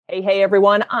Hey,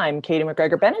 everyone. I'm Katie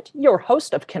McGregor Bennett, your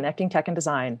host of Connecting Tech and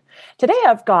Design. Today,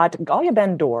 I've got Galia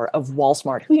Ben-Dor of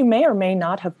Walsmart, who you may or may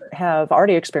not have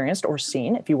already experienced or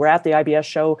seen. If you were at the IBS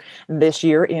show this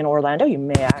year in Orlando, you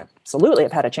may absolutely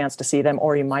have had a chance to see them,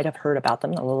 or you might have heard about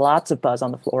them. Lots of buzz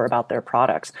on the floor about their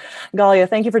products. Galia,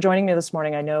 thank you for joining me this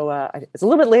morning. I know it's a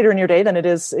little bit later in your day than it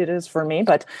is for me,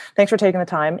 but thanks for taking the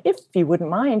time. If you wouldn't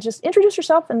mind, just introduce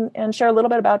yourself and share a little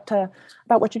bit about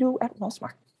what you do at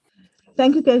Walsmart.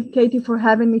 Thank you, Katie, for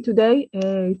having me today.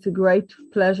 It's a great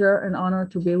pleasure and honor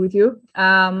to be with you.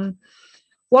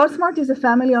 Walsmart is a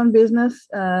family-owned business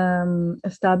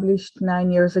established 9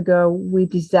 years ago. We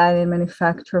design and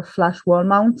manufacture flush wall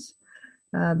mounts,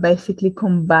 basically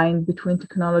combined between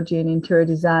technology and interior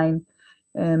design,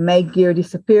 make gear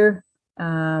disappear.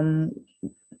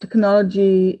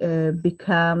 Technology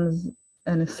becomes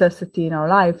a necessity in our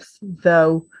lives,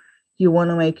 though you want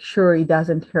to make sure it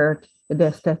doesn't hurt the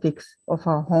aesthetics of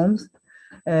our homes,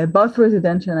 both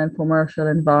residential and commercial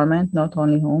environment, not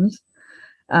only homes.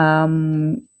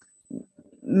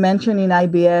 Mentioned in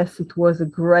IBS, it was a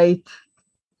great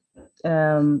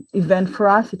event for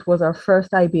us. It was our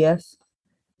first IBS.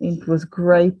 It was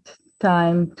great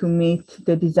time to meet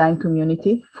the design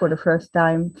community for the first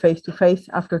time face-to-face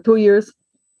after 2 years.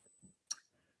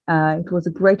 It was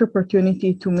a great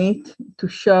opportunity to meet, to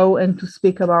show, and to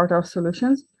speak about our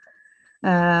solutions.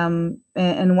 And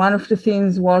one of the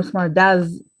things Walsmart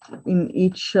does in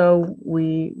each show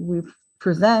we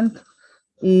present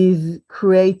is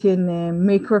creating a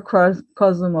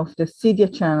microcosm of the Cydia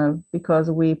channel, because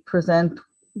we present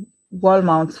wall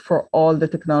mounts for all the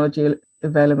technology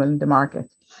available in the market.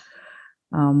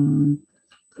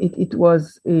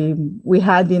 We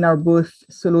had in our booth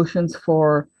solutions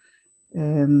for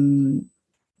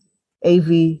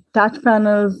AV touch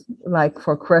panels, like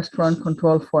for Crestron,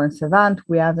 Control4, and Savant.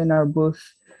 We have in our booth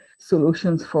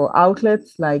solutions for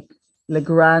outlets like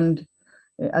Legrand,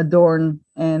 Adorn,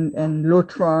 and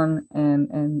Lutron,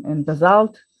 and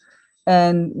Basalt.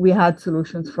 And we had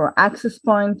solutions for access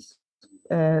points,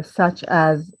 such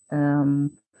as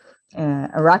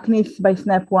Arachnis by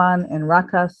Snap One and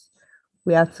Rakas.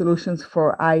 We had solutions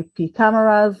for IP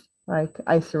cameras like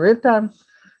Isorilta,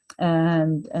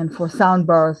 and for sound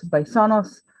bars by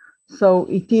Sonos. So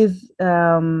it is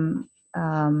a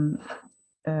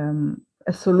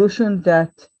solution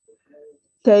that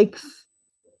takes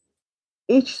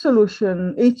each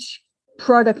solution, each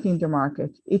product in the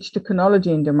market, each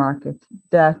technology in the market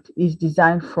that is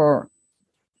designed for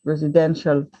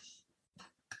residential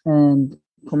and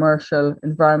commercial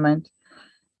environment,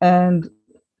 and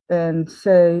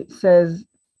says,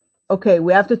 okay,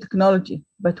 we have the technology,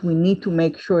 but we need to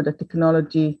make sure that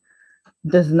technology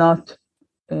does not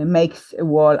makes a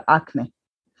wall acne.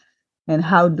 And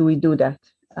how do we do that?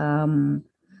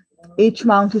 Each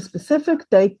mount is specific,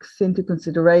 takes into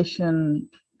consideration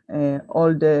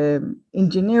all the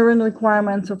engineering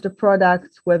requirements of the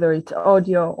product, whether it's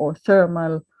audio or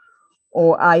thermal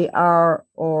or IR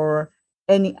or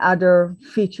any other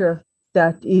feature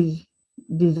that is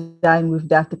designed with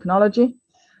that technology.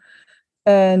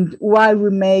 And while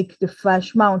we make the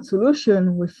flash mount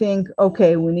solution, we think,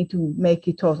 okay, we need to make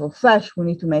it total flash, we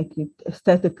need to make it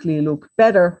aesthetically look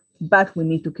better, but we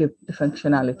need to keep the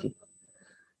functionality.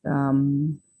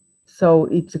 So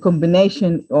it's a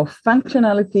combination of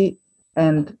functionality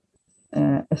and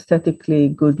aesthetically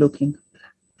good looking.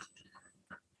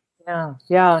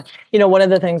 Yeah. One of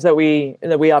the things that we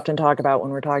often talk about when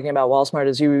we're talking about Walsmart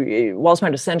is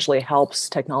Walsmart essentially helps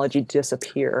technology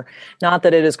disappear. Not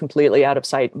that it is completely out of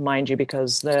sight, mind you,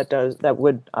 because that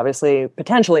would obviously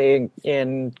potentially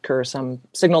incur some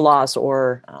signal loss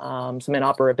or some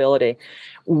inoperability,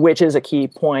 which is a key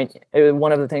point.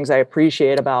 One of the things I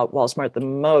appreciate about Walsmart the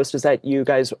most is that you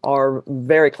guys are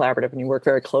very collaborative and you work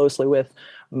very closely with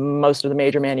most of the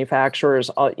major manufacturers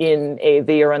in AV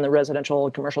or in the residential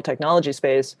and commercial technology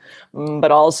space, but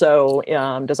also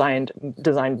design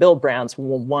build brands.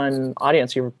 One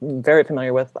audience you're very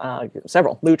familiar with,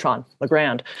 several, Lutron,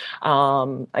 Legrand.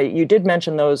 You did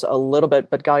mention those a little bit,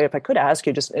 but Galia, if I could ask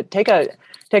you, just take a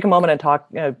moment and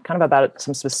talk kind of about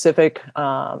some specific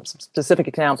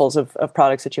examples of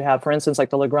products that you have. For instance,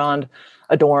 like the Legrand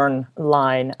Adorn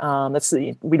line.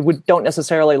 We don't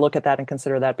necessarily look at that and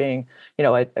consider that being,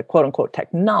 a quote unquote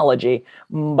technology,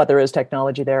 but there is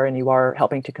technology there, and you are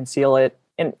helping to conceal it.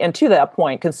 And to that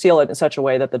point, conceal it in such a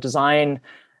way that the design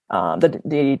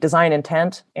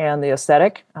intent and the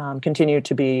aesthetic continue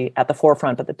to be at the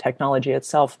forefront, but the technology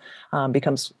itself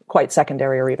becomes quite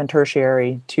secondary or even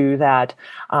tertiary to that.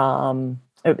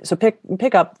 So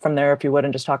pick up from there, if you would,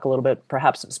 and just talk a little bit,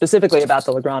 perhaps specifically about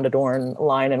the Legrand Adorn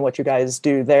line and what you guys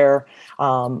do there.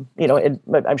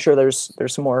 But I'm sure there's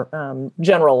some more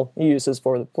general uses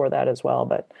for that as well.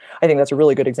 But I think that's a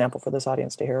really good example for this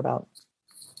audience to hear about.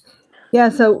 Yeah,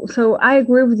 so I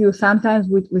agree with you. Sometimes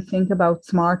we think about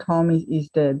smart home is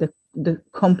the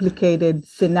complicated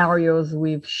scenarios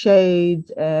with shades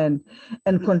and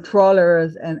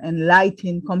controllers and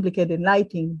lighting, complicated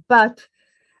lighting, but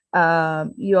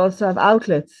you also have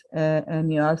outlets,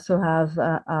 and you also have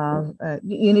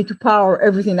you need to power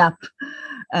everything up.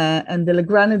 And the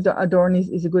Legrand Adorn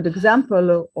is a good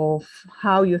example of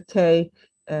how you take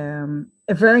a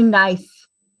very nice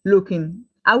looking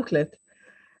outlet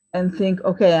and think,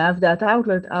 okay, I have that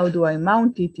outlet, how do I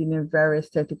mount it in a very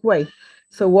aesthetic way?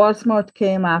 So WallSmart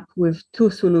came up with two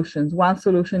solutions. One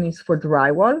solution is for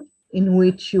drywall, in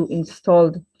which you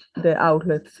installed the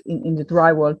outlets in the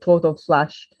drywall, total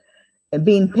flush,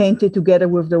 being painted together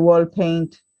with the wall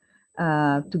paint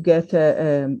to get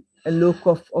a look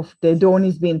of the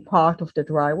Adornis being part of the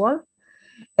drywall.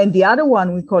 And the other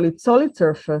one, we call it solid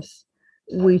surface,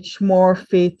 which more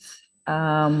fits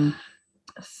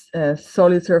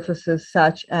solid surfaces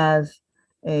such as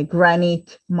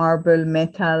granite, marble,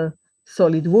 metal,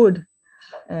 solid wood,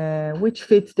 which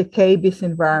fits the KBIS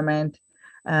environment,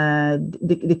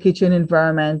 the kitchen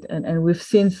environment. And we've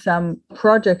seen some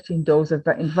projects in those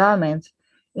environments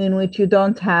in which you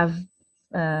don't have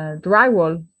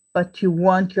drywall, but you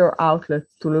want your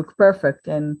outlets to look perfect.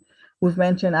 And we've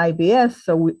mentioned IBS.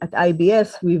 So at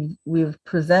IBS, we've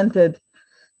presented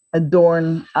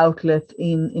Adorn outlet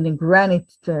in a granite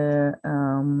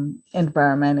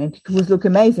environment, and it would look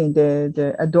amazing.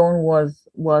 The Adorn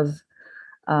was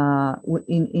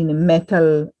in a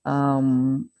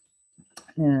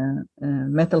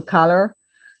metal color.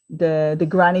 The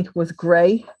granite was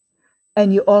gray,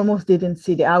 and you almost didn't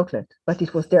see the outlet, but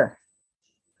it was there.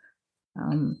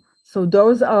 So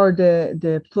those are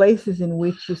the places in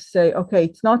which you say, okay,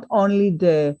 it's not only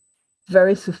the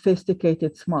very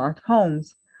sophisticated smart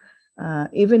homes.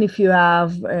 Even if you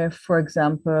have, for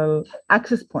example,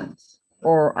 access points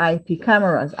or IP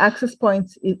cameras, access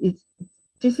points,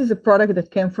 this is a product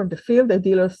that came from the field. The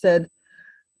dealer said,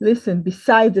 listen,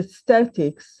 besides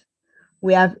aesthetics,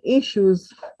 we have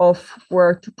issues of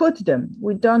where to put them.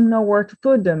 We don't know where to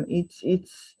put them.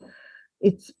 It's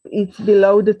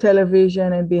below the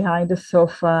television and behind the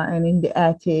sofa and in the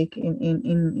attic,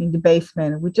 in the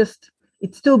basement.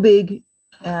 It's too big.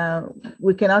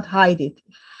 We cannot hide it.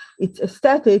 It's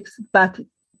aesthetics, but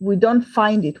we don't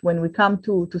find it. When we come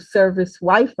to service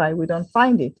Wi-Fi, we don't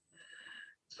find it.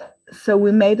 So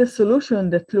we made a solution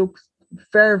that looks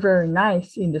very, very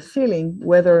nice in the ceiling,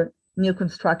 whether new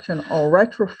construction or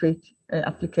retrofit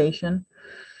application,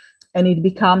 and it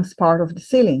becomes part of the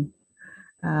ceiling.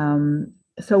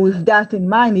 So with that in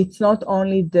mind, it's not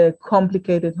only the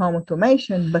complicated home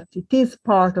automation, but it is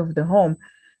part of the home.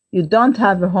 You don't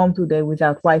have a home today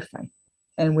without Wi-Fi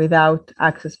and without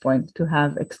access points to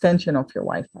have extension of your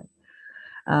Wi-Fi.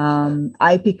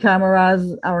 IP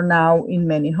cameras are now in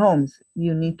many homes.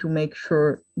 You need to make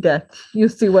sure that you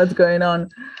see what's going on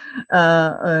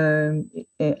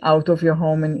out of your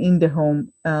home and in the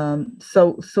home.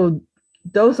 So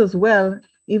those as well,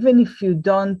 even if you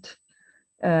don't,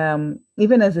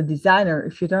 even as a designer,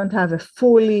 if you don't have a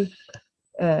fully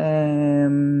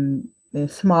a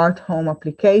smart home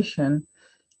application,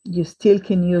 you still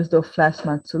can use those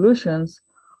FlashSmart solutions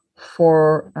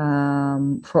for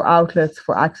outlets,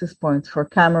 for access points, for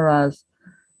cameras,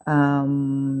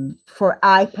 for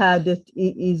iPad that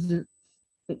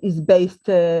is based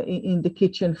in the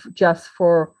kitchen just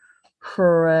for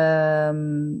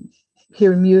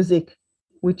hearing music,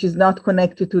 which is not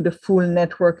connected to the full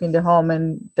network in the home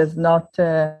and does not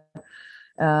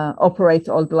operate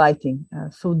all the lighting.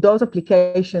 So those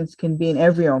applications can be in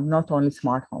every home, not only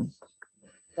smart homes.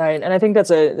 Right, and I think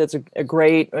that's a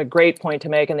great point to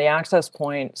make, and the access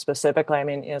point specifically. I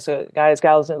mean, so guys,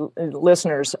 gals,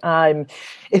 listeners,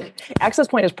 access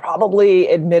point is probably,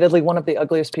 admittedly, one of the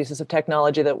ugliest pieces of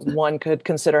technology that one could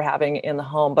consider having in the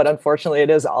home. But unfortunately, it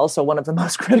is also one of the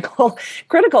most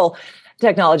critical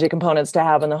technology components to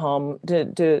have in the home.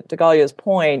 To Galia's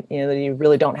point, that you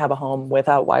really don't have a home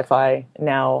without Wi-Fi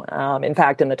now. In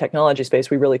fact, in the technology space,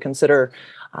 we really consider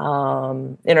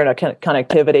internet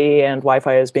connectivity and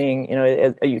Wi-Fi as being,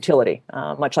 a utility,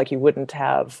 much like you wouldn't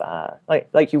have,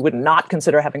 like you would not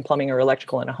consider having plumbing or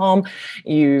electrical in a home.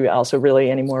 You also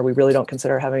really anymore, we really don't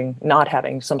consider not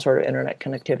having some sort of internet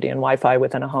connectivity and Wi-Fi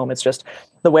within a home. It's just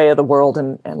the way of the world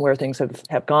and where things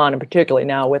have gone, and particularly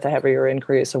now with a heavier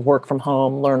increase of work from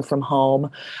home, learn from home,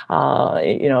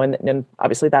 and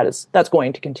obviously that's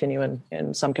going to continue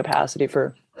in some capacity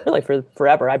for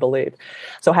forever, I believe.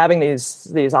 So having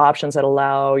these options that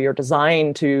allow your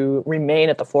design to remain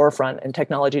at the forefront and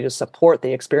technology to support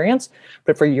the experience,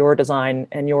 but for your design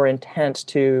and your intent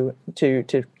to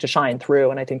shine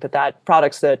through. And I think that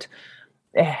products that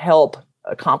help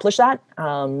accomplish that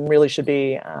really should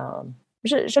be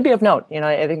of note.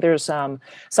 I think there's some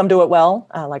do it well,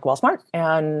 like WellSmart,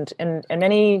 and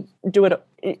many do it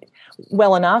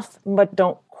well enough, but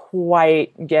don't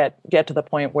quite get to the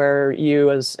point where you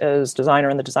as designer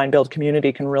in the design build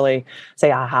community can really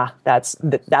say, aha, that's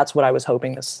what I was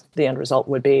hoping the end result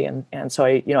would be. And so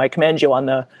I commend you on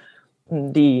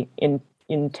the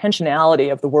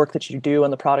intentionality of the work that you do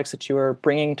and the products that you are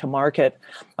bringing to market.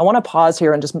 I want to pause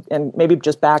here and maybe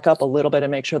just back up a little bit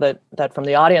and make sure that from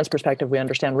the audience perspective, we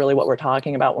understand really what we're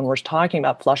talking about when we're talking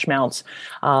about flush mounts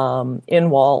in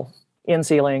wall, in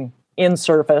ceiling, in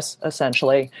surface,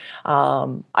 essentially.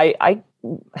 My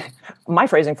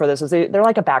phrasing for this is they're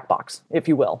like a back box, if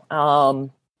you will.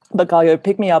 But Galia,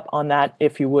 pick me up on that,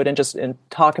 if you would, and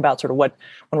talk about sort of when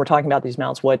we're talking about these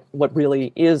mounts, what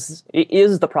really is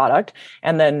the product,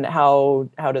 and then how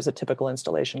does a typical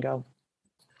installation go?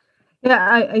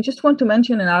 Yeah, I just want to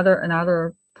mention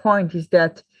another point is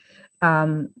that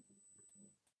the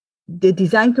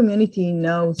design community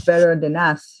knows better than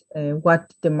us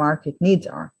what the market needs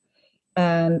are.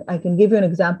 And I can give you an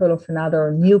example of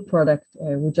another new product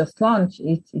we just launched.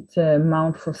 It's a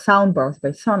mount for soundbars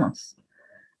by Sonos.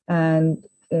 And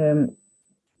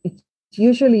it's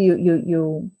usually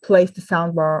you place the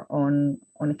soundbar on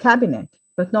a cabinet,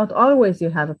 but not always you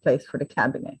have a place for the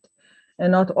cabinet.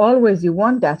 And not always you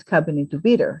want that cabinet to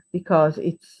be there because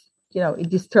it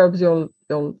disturbs your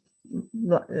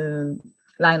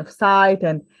line of sight.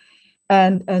 And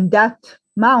that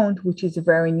mount, which is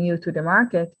very new to the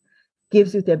market,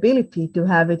 gives you the ability to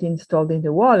have it installed in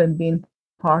the wall and being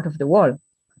part of the wall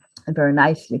very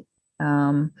nicely.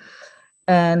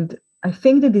 And I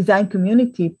think the design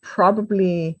community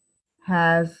probably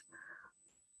has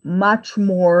much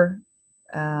more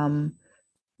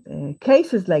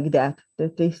cases like that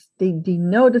they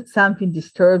know that something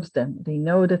disturbs them. They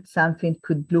know that something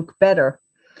could look better.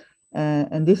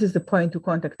 And this is the point to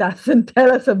contact us and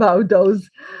tell us about those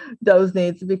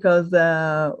needs, because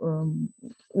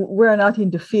we're not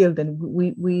in the field and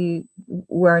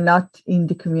we're not in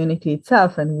the community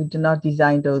itself, and we do not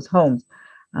design those homes.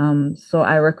 So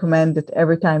I recommend that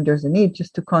every time there's a need,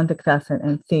 just to contact us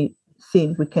and see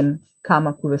if we can come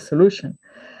up with a solution.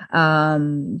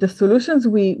 The solutions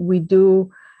we do,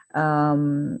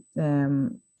 there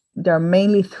are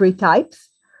mainly three types.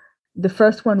 The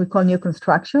first one we call new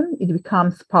construction. It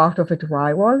becomes part of a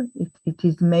drywall. It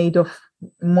is made of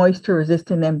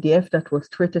moisture-resistant MDF that was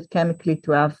treated chemically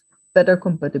to have better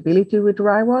compatibility with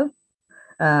drywall,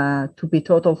 to be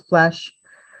total flush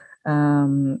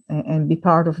and be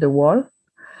part of the wall.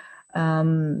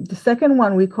 The second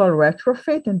one we call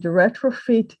retrofit, and the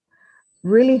retrofit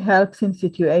really helps in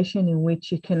situation in which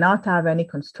you cannot have any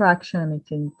construction.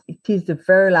 It is the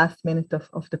very last minute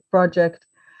of the project.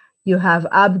 You have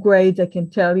upgrades. I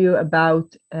can tell you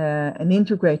about an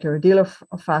integrator, a dealer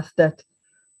of us that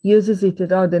uses it.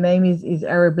 The name is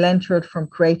Eric Blanchard from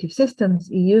Creative Systems.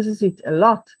 He uses it a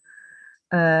lot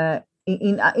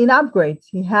in upgrades.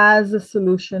 He has a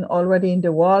solution already in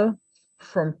the wall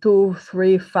from 2,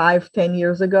 3, 5, 10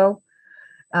 years ago.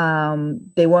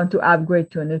 They want to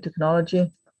upgrade to a new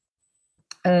technology.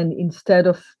 And instead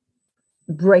of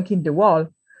breaking the wall,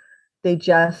 they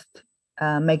just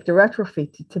make the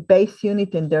retrofit. It's a base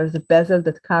unit and there's a bezel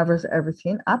that covers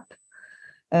everything up.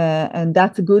 And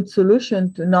that's a good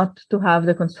solution to not to have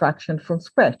the construction from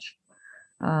scratch.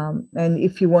 And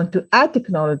if you want to add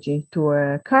technology to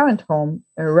a current home,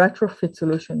 a retrofit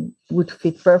solution would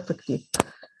fit perfectly.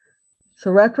 So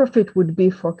retrofit would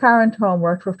be for current home,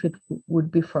 retrofit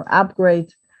would be for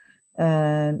upgrades,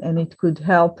 and it could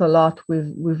help a lot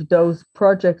with those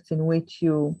projects in which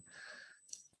you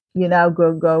now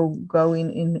go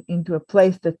into a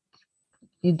place that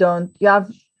you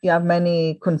have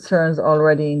many concerns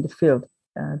already in the field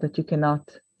that you cannot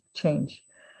change.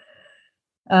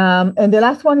 And the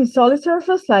last one is solid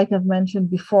surface, like I've mentioned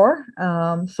before.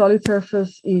 Solid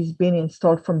surface is being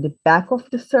installed from the back of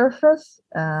the surface.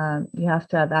 You have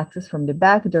to have access from the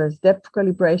back. There's depth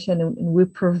calibration, and we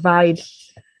provide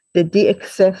the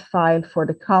DXF file for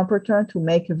the comparator to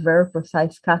make a very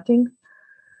precise cutting.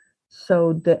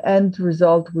 So the end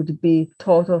result would be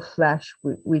total flash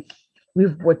with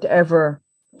whatever,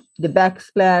 the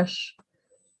backsplash,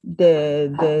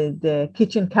 the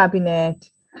kitchen cabinet,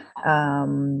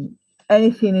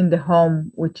 anything in the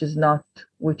home which is not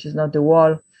the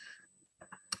wall,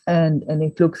 and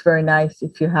it looks very nice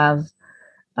if you have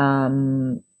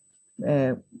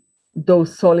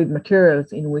those solid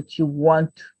materials in which you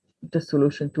want the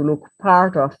solution to look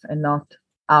part of and not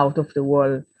out of the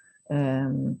wall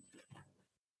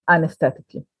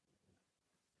anesthetically.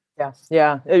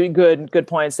 Yeah. Good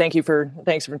points. Thanks for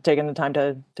taking the time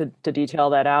to detail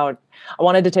that out. I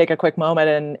wanted to take a quick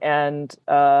moment and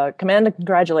commend and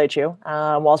congratulate you.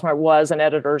 Wallsmart was an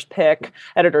editor's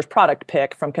product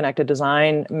pick from Connected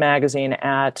Design magazine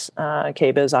at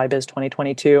KBIS iBiz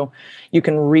 2022. You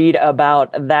can read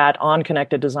about that on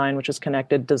Connected Design, which is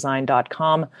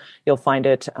connecteddesign.com. You'll find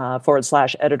it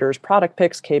 /editors product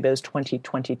picks KBIS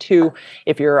 2022.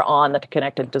 If you're on the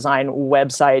Connected Design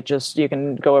website, you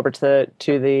can go over to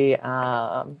the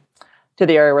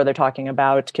area where they're talking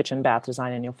about kitchen bath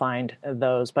design, and you'll find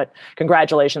those. But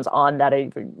congratulations on that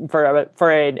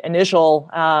for an initial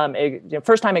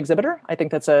first time exhibitor. I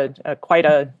think that's quite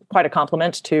a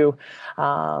compliment to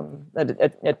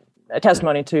a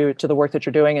testimony to the work that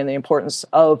you're doing and the importance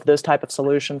of this type of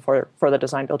solution for the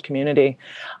design build community.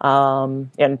 And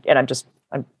I'm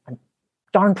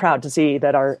darn proud to see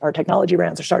that our technology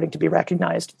brands are starting to be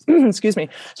recognized.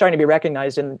 Starting to be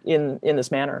recognized in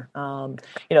this manner.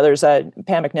 There's Pam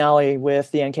McNally with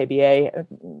the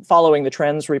NKBA, following the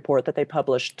trends report that they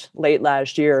published late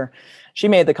last year. She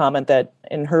made the comment that,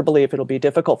 in her belief, it'll be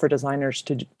difficult for designers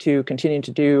to continue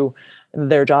to do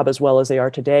their job as well as they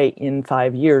are today in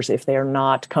 5 years if they are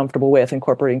not comfortable with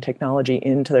incorporating technology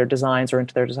into their designs or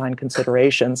into their design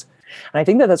considerations. And I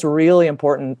think that that's a really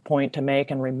important point to make,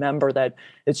 and remember that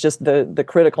it's just the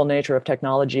critical nature of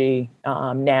technology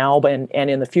now and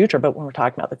in the future. But when we're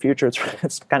talking about the future,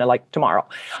 it's kind of like tomorrow,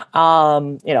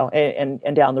 and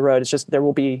down the road. It's just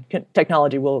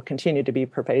technology will continue to be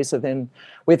pervasive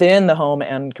within the home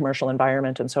and commercial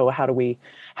environment. And so how do we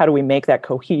make that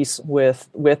cohese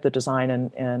with the design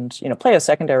and play a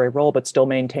secondary role, but still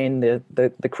maintain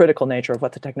the critical nature of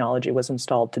what the technology was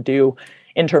installed to do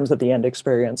in terms of the end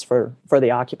experience for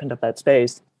the occupant of that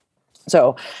space.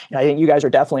 So I think you guys are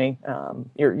definitely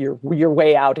you're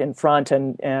way out in front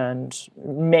and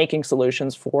making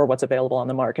solutions for what's available on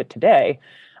the market today.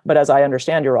 But as I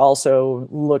understand, you're also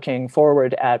looking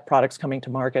forward at products coming to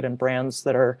market and brands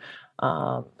that are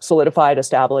solidified,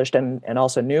 established, and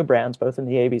also new brands, both in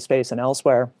the AV space and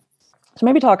elsewhere. So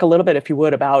maybe talk a little bit, if you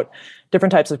would, about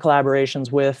different types of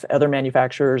collaborations with other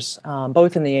manufacturers,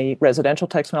 both in the residential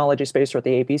technology space or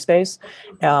the AV space,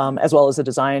 as well as the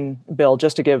design build,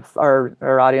 just to give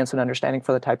our audience an understanding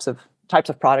for the types of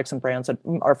products and brands that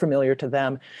are familiar to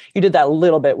them. You did that a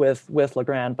little bit with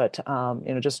Legrand, but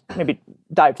just maybe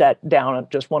dive that down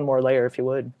just one more layer, if you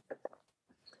would.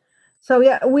 So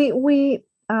yeah,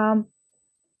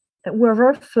 we're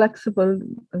very flexible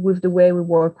with the way we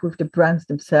work with the brands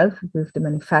themselves, with the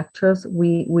manufacturers.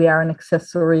 We are an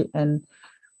accessory, and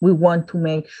we want to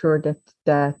make sure that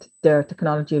their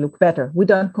technology look better. We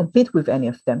don't compete with any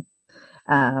of them.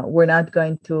 We're not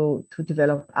going to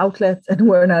develop outlets, and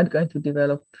we're not going to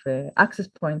develop access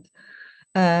points.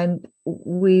 And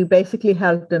we basically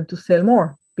help them to sell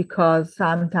more, because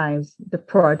sometimes the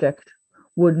project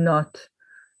would not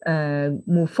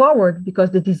move forward because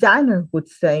the designer would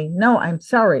say, no, I'm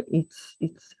sorry,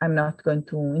 I'm not going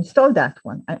to install that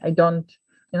one. I don't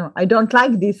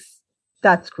like this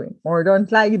touchscreen, or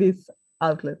don't like this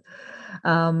outlet.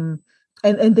 And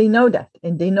they know that,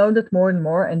 more and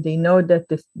more, and they know that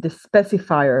the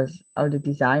specifiers are the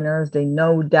designers. They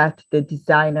know that the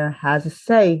designer has a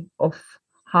say of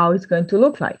how it's going to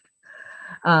look like.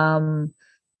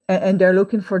 And they're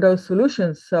looking for those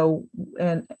solutions. So,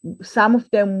 and some of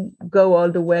them go all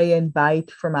the way and buy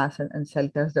it from us and sell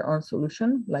it as their own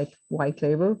solution, like white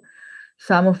label.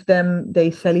 Some of them, they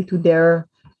sell it to their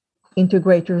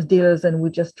integrators, dealers, and we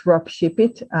just drop ship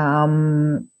it.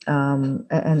 And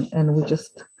we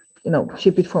just,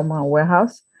 ship it from our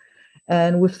warehouse.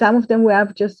 And with some of them, we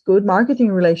have just good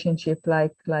marketing relationship,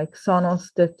 like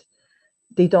Sonos, that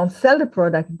they don't sell the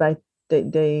product, but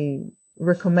they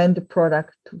recommend the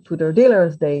product to their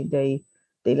dealers. They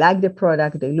like the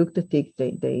product. They looked at it.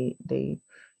 They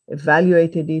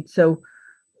evaluated it. So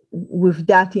with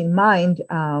that in mind,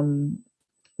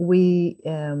 we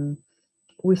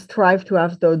strive to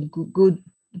have those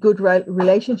good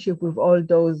relationship with all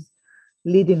those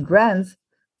leading brands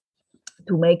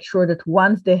to make sure that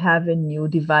once they have a new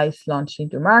device launched in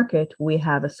the market, we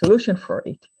have a solution for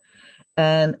it.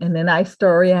 And a nice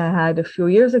story I had a few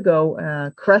years ago,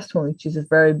 Crestron, which is a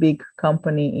very big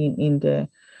company in the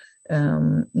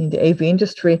AV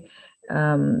industry,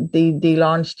 they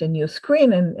launched a new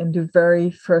screen, and the very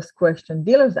first question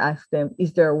dealers asked them,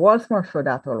 is there a wall smart for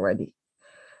that already?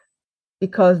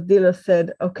 Because dealers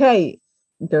said, okay,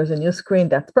 there's a new screen,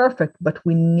 that's perfect, but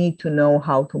we need to know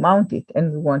how to mount it,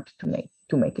 and we want to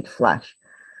make it flash.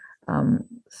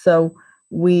 So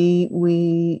we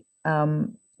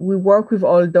work with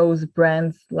all those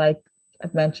brands, like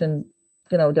I've mentioned,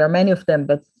 there are many of them,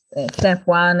 but Snap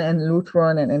One and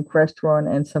Lutron and Crestron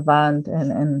and Savant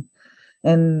and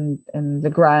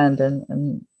Legrand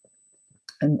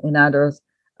and others.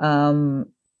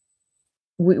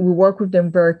 We work with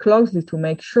them very closely to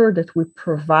make sure that we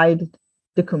provide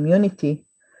the community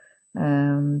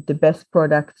the best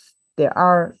products there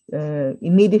are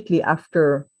immediately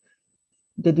after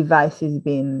the device is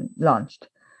being launched.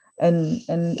 And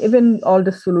even all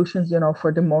the solutions,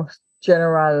 for the most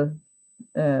general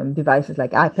devices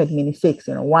like iPad Mini 6,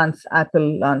 once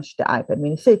Apple launched the iPad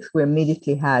Mini 6, we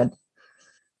immediately had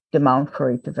the mount for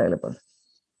it available.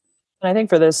 And I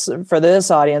think for this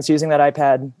audience, using that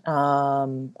iPad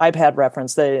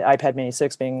reference, the iPad Mini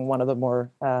 6 being one of the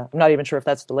more, I'm not even sure if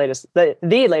that's the latest, the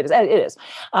latest, it is,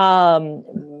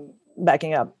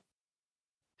 backing up.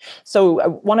 So I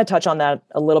want to touch on that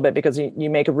a little bit because you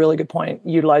make a really good point,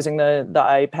 utilizing the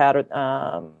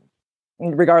iPad,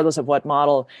 regardless of what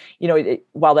model,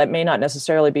 while that may not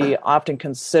necessarily be often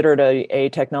considered a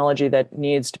technology that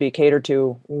needs to be catered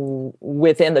to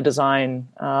within the design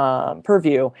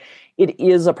purview, it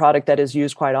is a product that is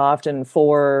used quite often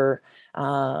for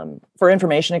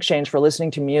information exchange, for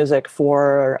listening to music,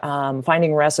 for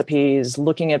finding recipes,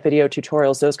 looking at video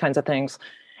tutorials, those kinds of things.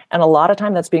 And a lot of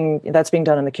time that's being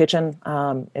done in the kitchen.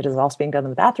 It is also being done in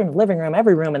the bathroom, the living room,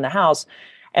 every room in the house.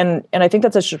 And I think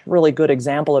that's a really good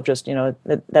example of just,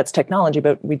 that's technology,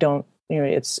 but we don't,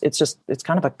 it's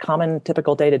kind of a common,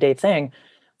 typical day-to-day thing.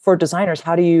 For designers,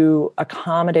 how do you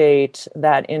accommodate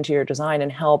that into your design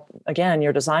and help, again,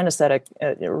 your design aesthetic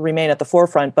remain at the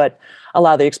forefront, but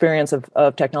allow the experience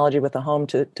of technology with the home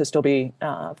to still be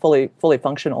fully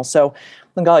functional? So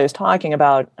when Galia was talking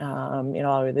about,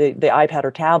 the iPad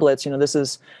or tablets, this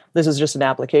is just an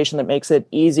application that makes it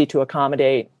easy to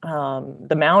accommodate.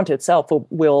 The mount itself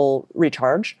will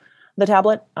recharge the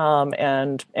tablet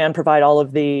and provide all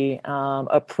of the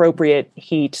appropriate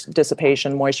heat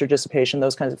dissipation, moisture dissipation,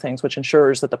 those kinds of things, which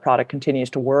ensures that the product continues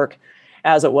to work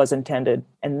as it was intended.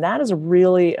 And that is a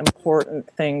really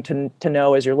important thing to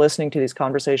know as you're listening to these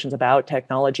conversations about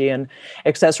technology and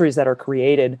accessories that are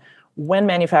created. When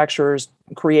manufacturers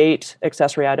create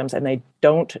accessory items and they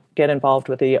don't get involved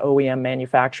with the OEM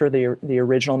manufacturer, the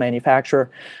original manufacturer,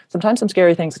 sometimes some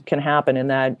scary things can happen in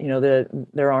that,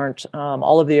 there aren't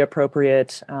all of the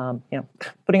appropriate,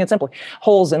 putting it simply,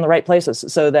 holes in the right places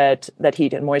so that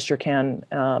heat and moisture can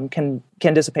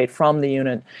dissipate from the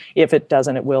unit. If it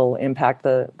doesn't, it will impact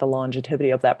the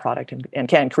longevity of that product and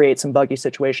can create some buggy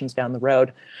situations down the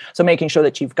road. So making sure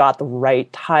that you've got the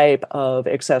right type of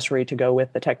accessory to go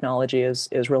with the technology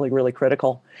is really, really critical.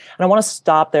 And I want to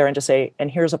stop there and just say, and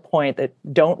here's a point, that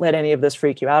don't let any of this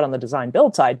freak you out on the design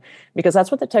build side, because that's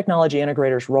what the technology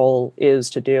integrator's role is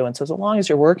to do. And so as long as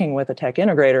you're working with a tech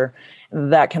integrator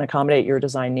that can accommodate your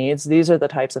design needs, these are the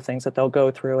types of things that they'll go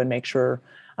through and make sure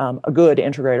a good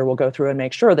integrator will go through and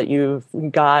make sure that you've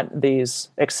got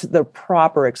the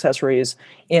proper accessories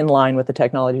in line with the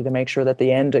technology to make sure that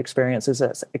the end experience is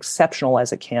as exceptional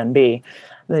as it can be.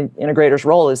 The integrator's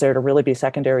role is there to really be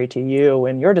secondary to you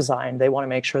and your design. They want to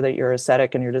make sure that your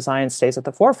aesthetic and your design stays at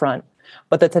the forefront,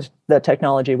 but that the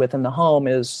technology within the home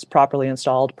is properly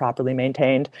installed, properly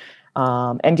maintained,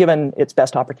 and given its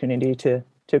best opportunity to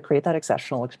create that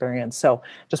exceptional experience. So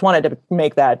just wanted to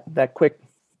make that quick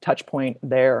touch point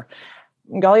there.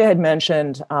 Galia had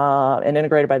mentioned an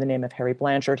integrator by the name of Harry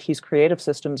Blanchard. He's Creative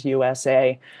Systems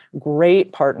USA,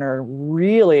 great partner.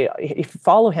 Really,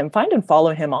 follow him, find and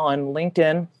follow him on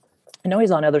LinkedIn. I know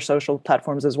he's on other social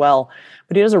platforms as well,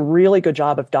 but he does a really good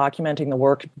job of documenting the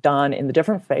work done in the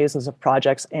different phases of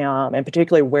projects, and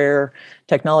particularly where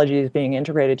technology is being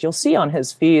integrated. You'll see on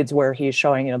his feeds where he's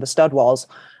showing, the stud walls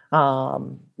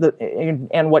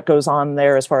and what goes on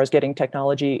there as far as getting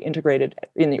technology integrated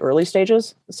in the early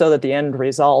stages so that the end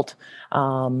result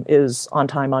is on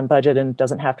time, on budget, and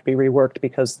doesn't have to be reworked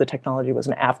because the technology was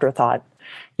an afterthought.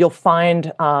 You'll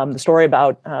find the story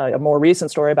about a more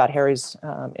recent story about Harry's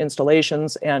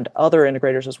installations and other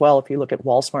integrators as well if you look at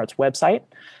WalSmart's website,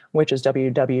 which is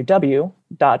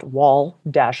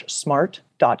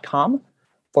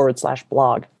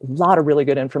www.wall-smart.com/blog. A lot of really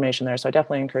good information there. So I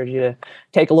definitely encourage you to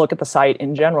take a look at the site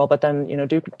in general, but then,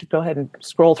 do go ahead and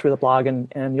scroll through the blog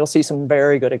and you'll see some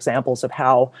very good examples of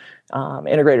how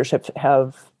integrators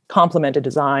have complemented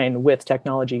design with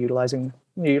technology utilizing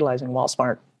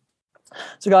WalSmart.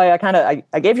 So Guy,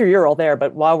 I gave your URL there,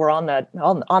 but while we're on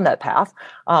that path,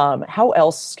 how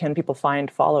else can people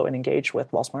find, follow, and engage with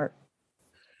WalSmart?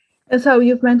 And so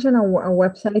you've mentioned our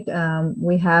website.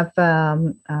 We have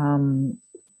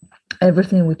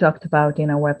everything we talked about in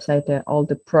our website, all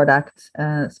the products,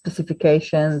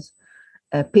 specifications,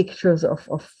 pictures of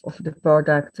the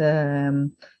product.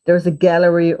 There's a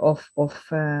gallery of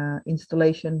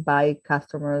installation by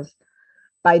customers.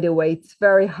 By the way, it's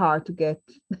very hard to get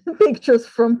pictures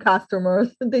from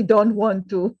customers. They don't want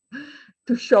to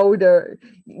show their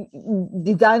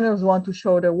designers want to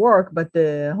show their work, but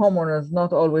the homeowners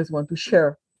not always want to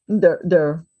share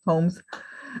their homes.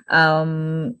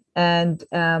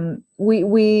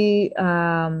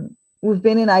 We've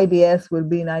been in IBS. We'll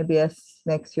be in IBS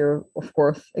next year, of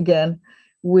course. Again,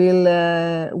 we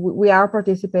are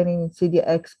participating in CEDIA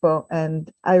Expo,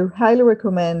 and I highly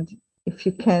recommend, if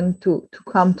you can, to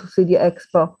come to CEDIA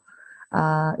Expo.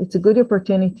 It's a good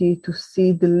opportunity to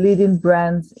see the leading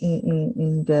brands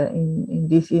in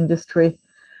this industry.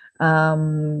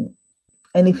 And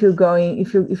if you're going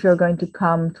to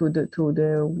come to the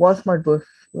WalSmart booth,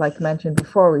 like mentioned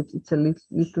before, it's a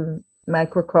little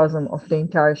microcosm of the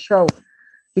entire show,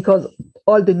 because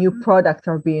all the new products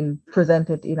are being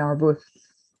presented in our booth.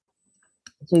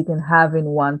 So you can have in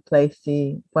one place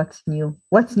see what's new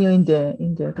in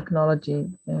the technology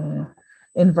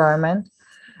environment.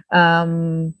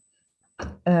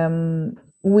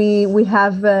 We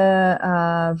have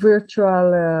a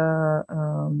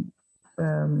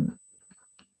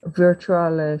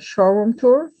virtual showroom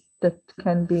tour that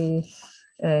can be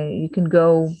you can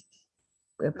go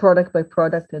product by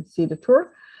product and see the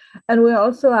tour. And we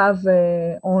also have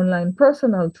online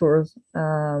personal tours.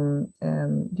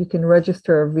 You can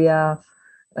register via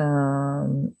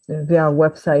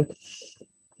website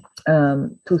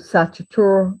to such a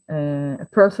tour, a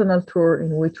personal tour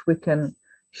in which we can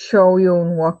show you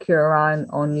and walk you around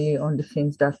only on the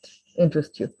things that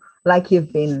interest you, like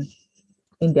you've been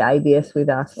in the IBS with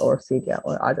us or CEDIA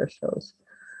or other shows.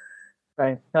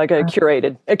 Right, like a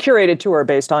curated tour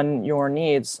based on your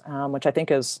needs, which I think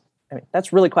that's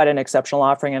really quite an exceptional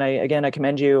offering. And I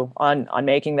commend you on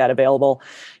making that available.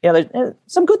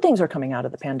 Some good things are coming out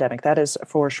of the pandemic, that is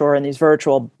for sure. And these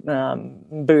virtual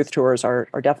booth tours are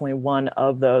definitely one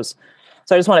of those.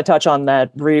 So I just want to touch on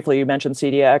that briefly. You mentioned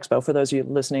CEDIA Expo. For those of you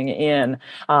listening in,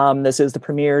 this is the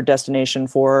premier destination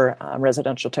for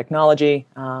residential technology.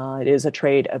 It is a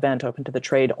trade event open to the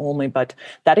trade only, but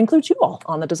that includes you all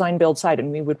on the design build side.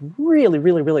 And we would really,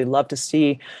 really, really love to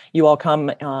see you all come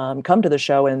to the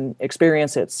show and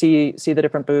experience it, see the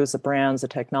different booths, the brands, the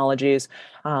technologies,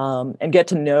 and get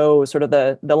to know sort of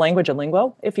the language and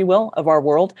lingo, if you will, of our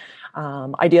world.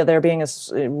 Idea there being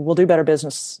is we'll do better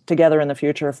business together in the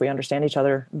future if we understand each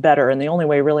other better. And the only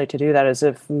way really to do that is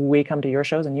if we come to your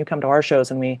shows and you come to our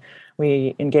shows and we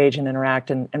engage and interact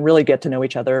and really get to know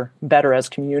each other better as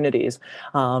communities.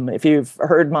 If you've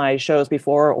heard my shows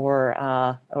before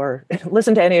or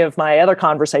listened to any of my other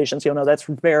conversations, you'll know I'm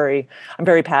very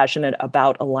passionate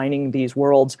about aligning these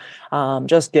worlds,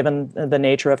 just given the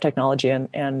nature of technology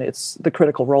and it's the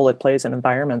critical role it plays in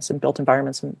environments and built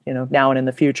environments, now and in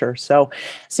the future. So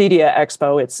CEDIA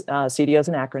Expo, it's CEDIA is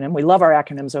an acronym. We love our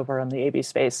acronyms over on the AV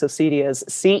space. So CEDIA is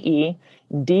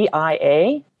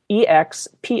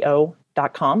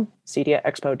CEDIAEXPO.com,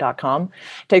 CEDIAExpo.com.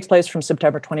 It takes place from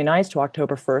September 29th to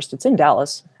October 1st. It's in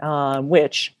Dallas,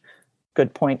 which,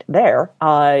 good point there.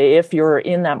 If you're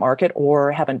in that market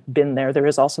or haven't been there, there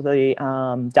is also the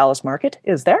Dallas market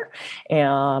is there.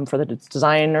 And for the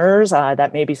designers,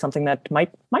 that may be something that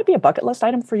might be a bucket list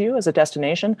item for you as a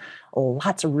destination.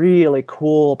 Lots of really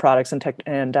cool products and tech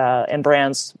and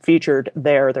brands featured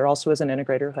there. There also is an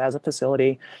integrator who has a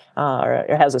facility or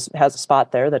has a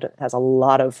spot there that has a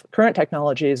lot of current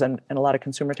technologies and a lot of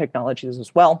consumer technologies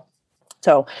as well.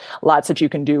 So lots that you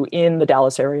can do in the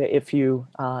Dallas area if you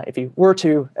were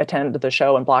to attend the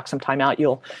show and block some time out,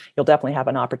 you'll definitely have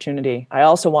an opportunity. I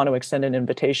also want to extend an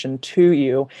invitation to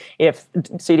you if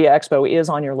CEDIA Expo is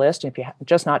on your list, if you're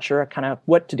just not sure kind of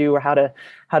what to do or how to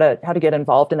get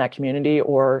involved in that community,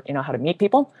 or how to meet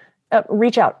people.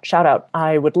 Reach out, shout out.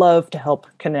 I would love to help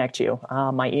connect you.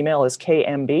 My email is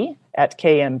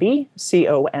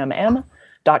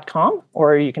kmb@kmbcomm.com,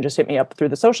 or you can just hit me up through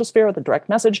the social sphere with a direct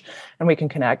message, and we can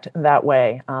connect that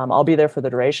way. I'll be there for the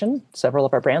duration. Several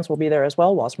of our brands will be there as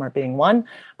well, Walsmart being one,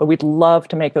 but we'd love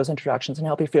to make those introductions and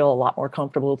help you feel a lot more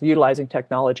comfortable with utilizing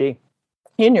technology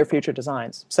in your future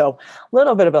designs. So a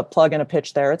little bit of a plug and a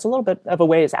pitch there. It's a little bit of a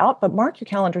ways out, but mark your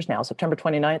calendars now, September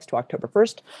 29th to October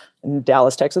 1st in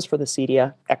Dallas, Texas for the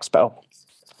CEDIA Expo.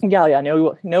 Galia, I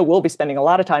know we'll be spending a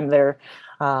lot of time there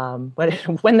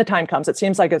when the time comes. It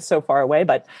seems like it's so far away,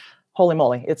 but holy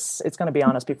moly, it's going to be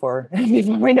on us before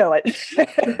we know it.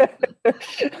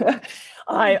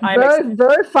 I'm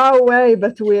very far away,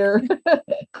 but we're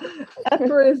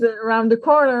April is around the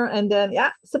corner, and then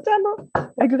September.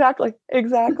 Exactly.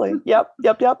 Yep.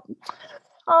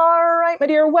 All right, my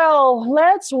dear. Well,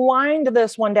 let's wind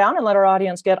this one down and let our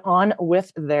audience get on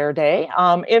with their day.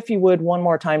 If you would, one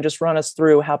more time, just run us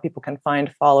through how people can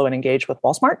find, follow, and engage with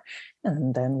Walsmart,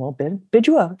 and then we'll bid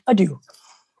you adieu.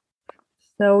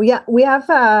 So we have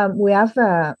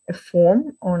a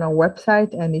form on our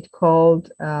website, and it's called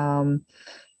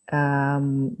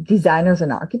Designers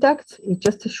and Architects. It's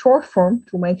just a short form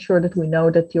to make sure that we know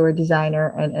that you're a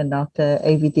designer and not a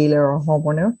AV dealer or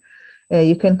homeowner.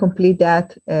 You can complete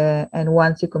that, and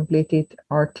once you complete it,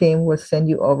 our team will send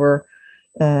you over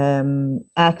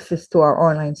access to our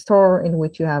online store, in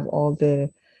which you have all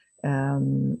the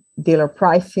dealer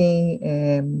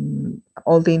pricing,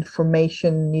 all the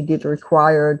information needed,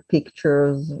 required,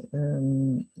 pictures,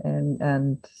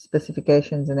 and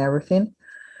specifications and everything.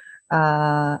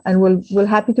 And we'll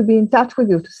happy to be in touch with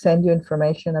you to send you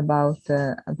information about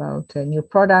new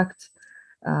products,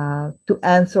 to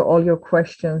answer all your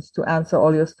questions, to answer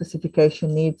all your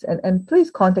specification needs, and please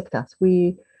contact us.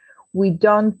 We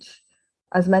don't,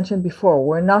 as mentioned before,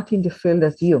 we're not in the field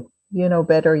as you. You know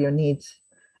better your needs.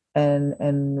 And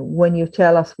when you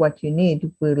tell us what you need,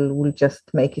 we'll just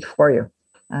make it for you.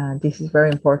 This is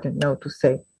very important now to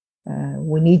say.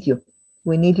 We need you.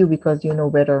 We need you because you know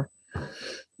better.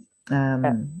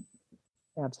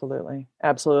 Absolutely.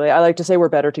 I like to say we're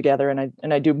better together,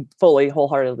 and I do fully,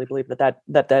 wholeheartedly believe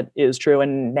that is true.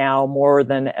 And now more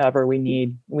than ever, we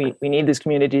need these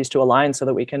communities to align so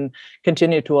that we can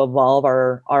continue to evolve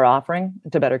our offering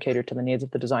to better cater to the needs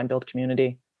of the design build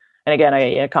community. And again,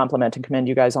 I compliment and commend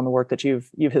you guys on the work that you've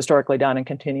historically done and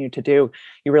continue to do.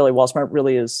 Walsmart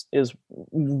really is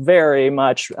very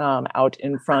much out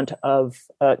in front of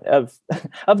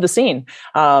the scene,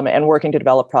 and working to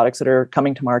develop products that are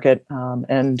coming to market,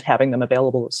 and having them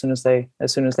available as soon as they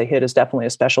hit is definitely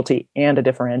a specialty and a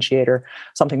differentiator.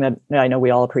 Something that I know we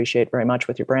all appreciate very much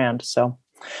with your brand. So,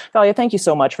 Galia, thank you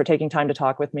so much for taking time to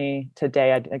talk with me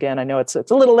today. I know it's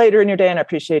a little later in your day, and I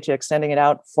appreciate you extending it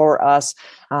out for us.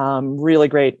 Really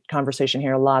great conversation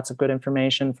here. Lots of good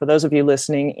information. For those of you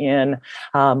listening in,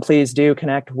 please do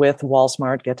connect with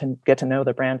Walsmart, get to know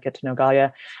the brand, get to know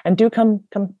Galia, and do come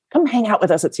hang out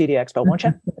with us at CEDIA Expo, won't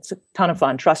you? It's a ton of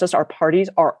fun. Trust us, our parties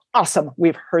are awesome.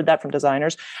 We've heard that from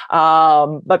designers.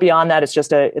 But beyond that, it's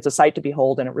a sight to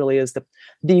behold, and it really is the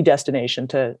destination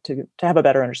to have a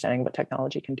better understanding of what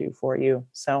technology can do for you.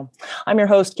 So I'm your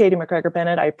host, Katie McGregor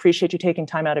Bennett. I appreciate you taking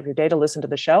time out of your day to listen to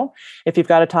the show. If you've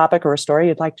got a topic or a story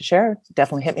you'd like to share,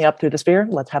 definitely hit me up through the sphere.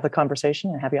 Let's have a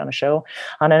conversation and have you on a show,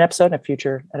 on an episode at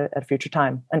a future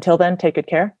time. Until then, take good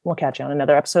care. We'll catch you on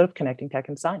another episode of Connecting Tech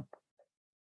and Design.